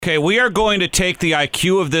Okay, we are going to take the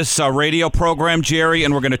IQ of this radio program, Jerry,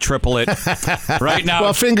 and we're going to triple it right now.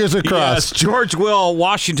 Well, fingers are crossed. Yes, George Will,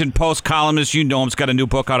 Washington Post columnist, you know him, has got a new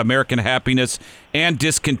book out, American Happiness and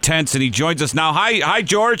Discontents, and he joins us now. Hi,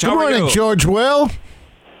 George. How are you? Good morning, George Will.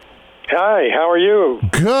 Hi, how are you?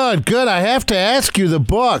 Good. I have to ask you, the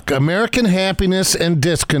book, American Happiness and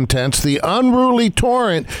Discontents, The Unruly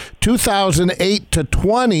Torrent, 2008 to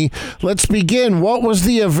 20. Let's begin. What was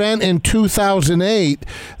the event in 2008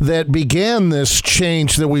 that began this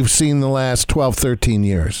change that we've seen the last 12, 13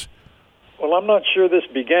 years? Well, I'm not sure this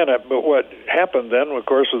began it, but what happened then, of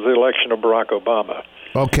course, was the election of Barack Obama.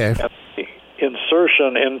 Okay. And the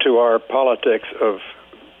insertion into our politics of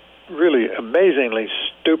really amazingly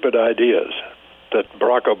stupid ideas that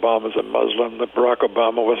Barack Obama's a Muslim, that Barack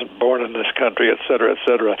Obama wasn't born in this country, et cetera, et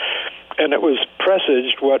cetera. And it was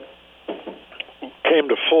presaged what came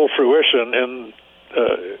to full fruition in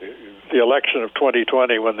the election of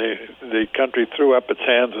 2020 when the country threw up its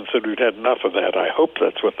hands and said we'd had enough of that. I hope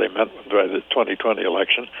that's what they meant by the 2020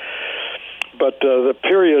 election. But the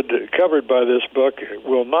period covered by this book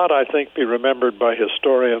will not, I think, be remembered by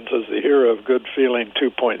historians as the era of good feeling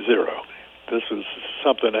 2.0. This is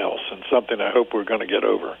something else, and something I hope we're going to get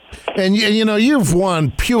over. And, you know, you've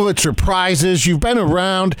won Pulitzer Prizes. You've been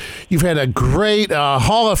around. You've had a great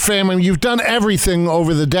Hall of Fame, and you've done everything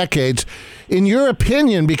over the decades. In your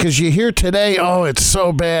opinion, because you hear today, oh, it's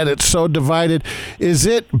so bad, it's so divided, is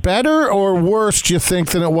it better or worse, do you think,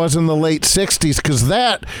 than it was in the late 60s? Because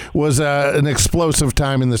that was an explosive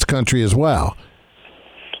time in this country as well.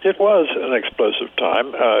 It was an explosive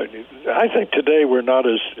time. I think today we're not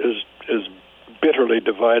as bitterly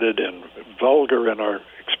divided and vulgar in our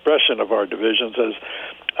expression of our divisions as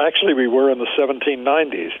actually we were in the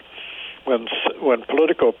 1790s. When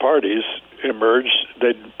political parties emerged,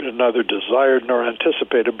 they'd been neither desired nor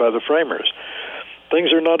anticipated by the framers.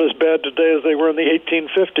 Things are not as bad today as they were in the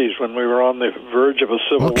 1850s when we were on the verge of a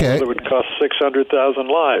civil war that would cost 600,000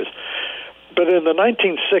 lives. But in the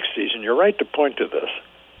 1960s, and you're right to point to this,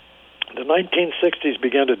 the 1960s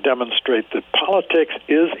began to demonstrate that politics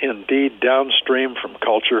is indeed downstream from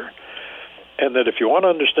culture, and that if you want to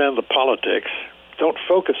understand the politics, don't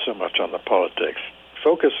focus so much on the politics.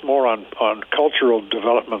 Focus more on cultural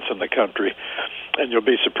developments in the country, and you'll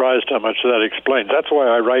be surprised how much that explains. That's why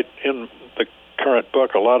I write in the current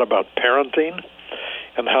book a lot about parenting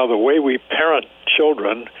and how the way we parent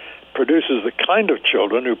children produces the kind of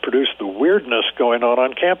children who produce the weirdness going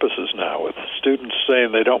on campuses now, with students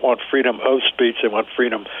saying they don't want freedom of speech, they want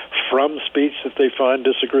freedom from speech that they find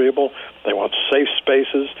disagreeable, they want safe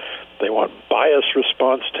spaces, they want bias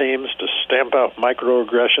response teams to stamp out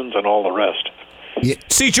microaggressions and all the rest. Yeah.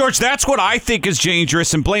 See, George, that's what I think is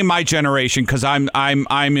dangerous, and blame my generation because I'm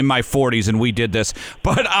in my 40s and we did this.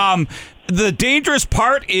 But the dangerous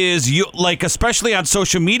part is you, like, especially on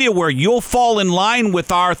social media, where you'll fall in line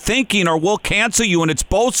with our thinking, or we'll cancel you, and it's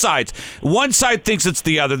both sides. One side thinks it's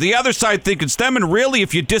the other side thinks it's them, and really,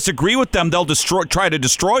 if you disagree with them, they'll try to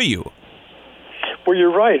destroy you. Well,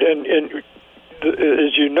 you're right, and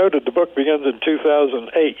as you noted, the book begins in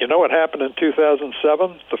 2008. You know what happened in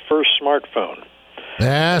 2007? The first smartphone.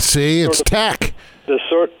 Yeah, see, it's tech. The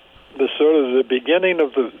sort of the beginning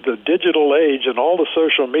of the digital age and all the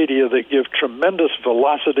social media that give tremendous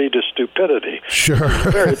velocity to stupidity. Sure. It's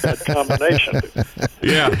a very bad combination.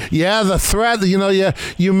 Yeah, the threat,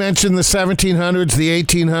 you mentioned the 1700s, the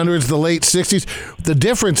 1800s, the late 60s. The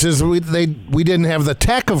difference is we didn't have the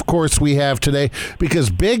tech, of course, we have today, because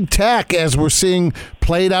big tech, as we're seeing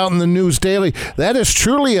played out in the news daily, that is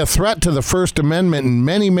truly a threat to the First Amendment in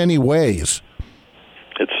many, many ways.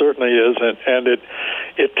 It certainly is, and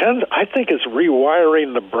it tends, I think, it's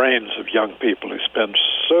rewiring the brains of young people who spend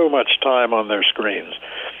so much time on their screens.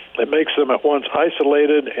 It makes them at once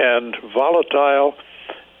isolated and volatile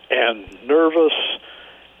and nervous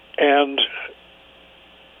and,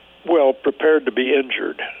 well, prepared to be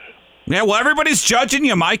injured. Yeah, well, everybody's judging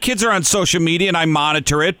you. My kids are on social media, and I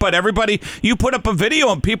monitor it. But you put up a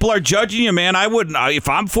video, and people are judging you, man. I wouldn't, if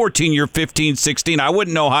I'm 14, you're 15, 16, I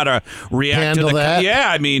wouldn't know how to react handle to that. Yeah,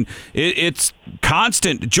 I mean, it's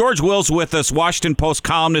constant. George Will's with us, Washington Post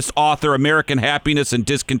columnist, author, American Happiness and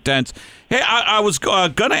Discontents. Hey, I was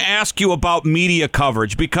going to ask you about media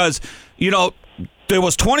coverage because, there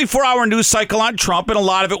was 24-hour news cycle on Trump, and a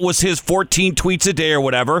lot of it was his 14 tweets a day or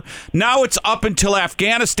whatever. Now it's up until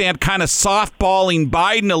Afghanistan, kind of softballing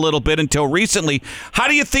Biden a little bit until recently. How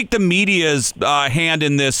do you think the media's hand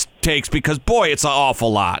in this takes? Because, boy, it's an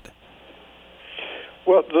awful lot.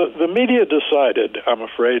 Well, the media decided, I'm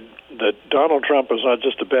afraid, that Donald Trump was not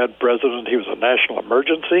just a bad president, he was a national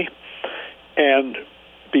emergency. And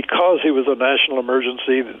because he was a national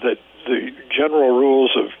emergency, that the general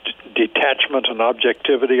rules of detachment and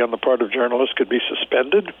objectivity on the part of journalists could be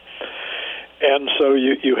suspended. And so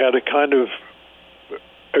you had a kind of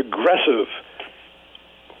aggressive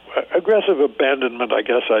abandonment, I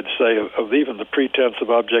guess I'd say, of even the pretense of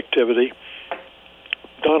objectivity.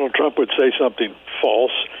 Donald Trump would say something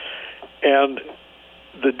false, and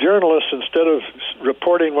the journalists, instead of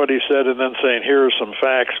reporting what he said and then saying, here are some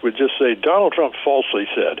facts, would just say, Donald Trump falsely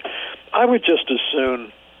said. I would just as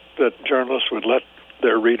soon that journalists would let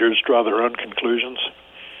their readers draw their own conclusions.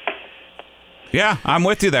 Yeah, I'm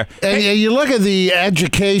with you there. And you look at the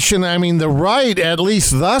education, I mean, the right, at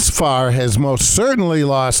least thus far, has most certainly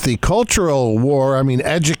lost the cultural war. I mean,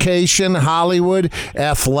 education, Hollywood,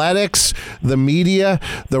 athletics, the media.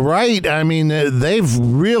 The right, I mean, they've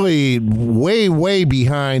really way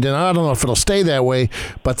behind, and I don't know if it'll stay that way,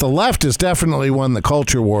 but the left has definitely won the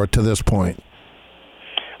culture war to this point.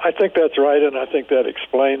 I think that's right, and I think that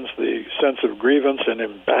explains the sense of grievance and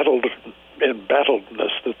embattledness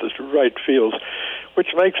that the right feels, which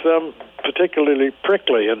makes them particularly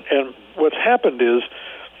prickly. And what's happened is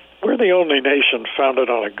we're the only nation founded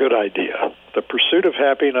on a good idea, the pursuit of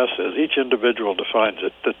happiness as each individual defines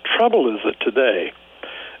it. The trouble is that today,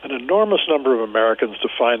 an enormous number of Americans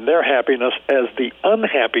define their happiness as the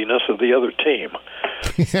unhappiness of the other team.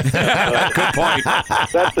 Good point.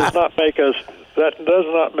 That does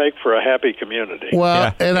not make for a happy community.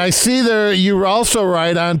 Well, and I see there you also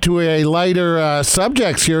write onto a lighter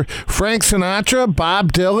subjects here. Frank Sinatra,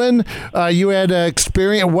 Bob Dylan. You had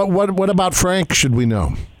experience. What about Frank? Should we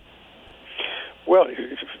know? Well,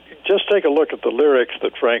 just take a look at the lyrics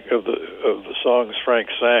that of the songs Frank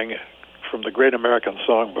sang from the Great American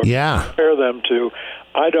Songbook. Yeah. Compare them to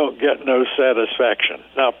 "I Don't Get No Satisfaction."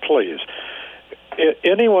 Now, please.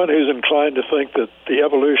 Anyone who's inclined to think that the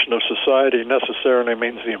evolution of society necessarily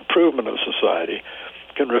means the improvement of society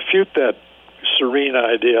can refute that serene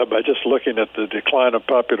idea by just looking at the decline of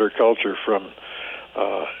popular culture from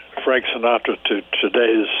Frank Sinatra to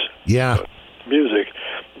today's music.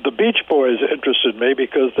 The Beach Boys interested me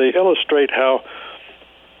because they illustrate how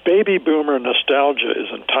baby boomer nostalgia is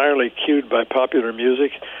entirely cued by popular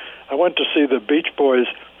music. I went to see the Beach Boys'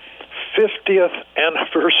 50th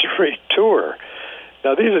anniversary tour.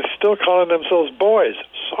 Now, these are still calling themselves boys.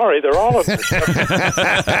 Sorry, they're all of this.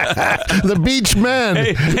 The Beach Men.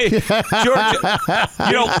 Hey, George,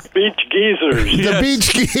 Beach Geezers. The Beach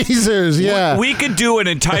Geezers, yeah. We could do an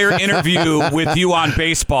entire interview with you on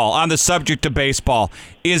baseball, on the subject of baseball.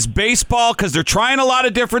 Is baseball, because they're trying a lot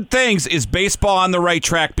of different things, is baseball on the right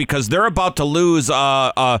track? Because they're about to lose,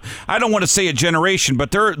 I don't want to say a generation, but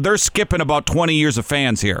they're skipping about 20 years of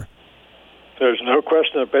fans here. There's no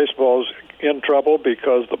question that baseball's in trouble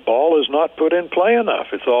because the ball is not put in play enough.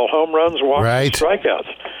 It's all home runs, walks, and strikeouts.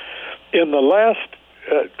 In the last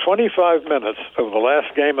 25 minutes of the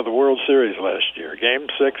last game of the World Series last year, Game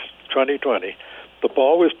 6, 2020, the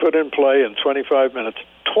ball was put in play in 25 minutes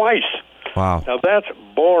twice. Wow. Now, that's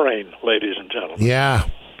boring, ladies and gentlemen. Yeah.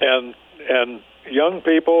 And young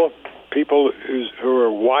people who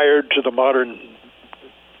are wired to the modern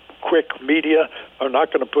quick media are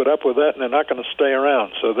not going to put up with that, and they're not going to stay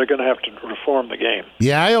around. So they're going to have to reform the game.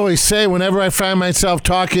 Yeah, I always say whenever I find myself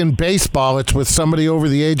talking baseball, it's with somebody over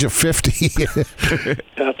the age of 50.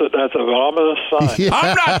 That's an ominous sign. Yeah.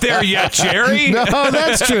 I'm not there yet, Jerry. No,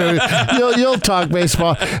 that's true. You'll talk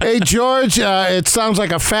baseball. Hey, George, it sounds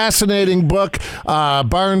like a fascinating book.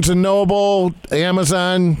 Barnes & Noble,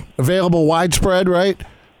 Amazon, available widespread, right?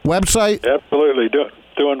 Website? Absolutely.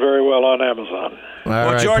 Doing very well on Amazon.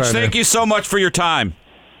 Well, George, thank you so much for your time.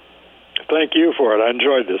 Thank you for it. I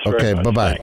enjoyed this very much. Okay, bye-bye.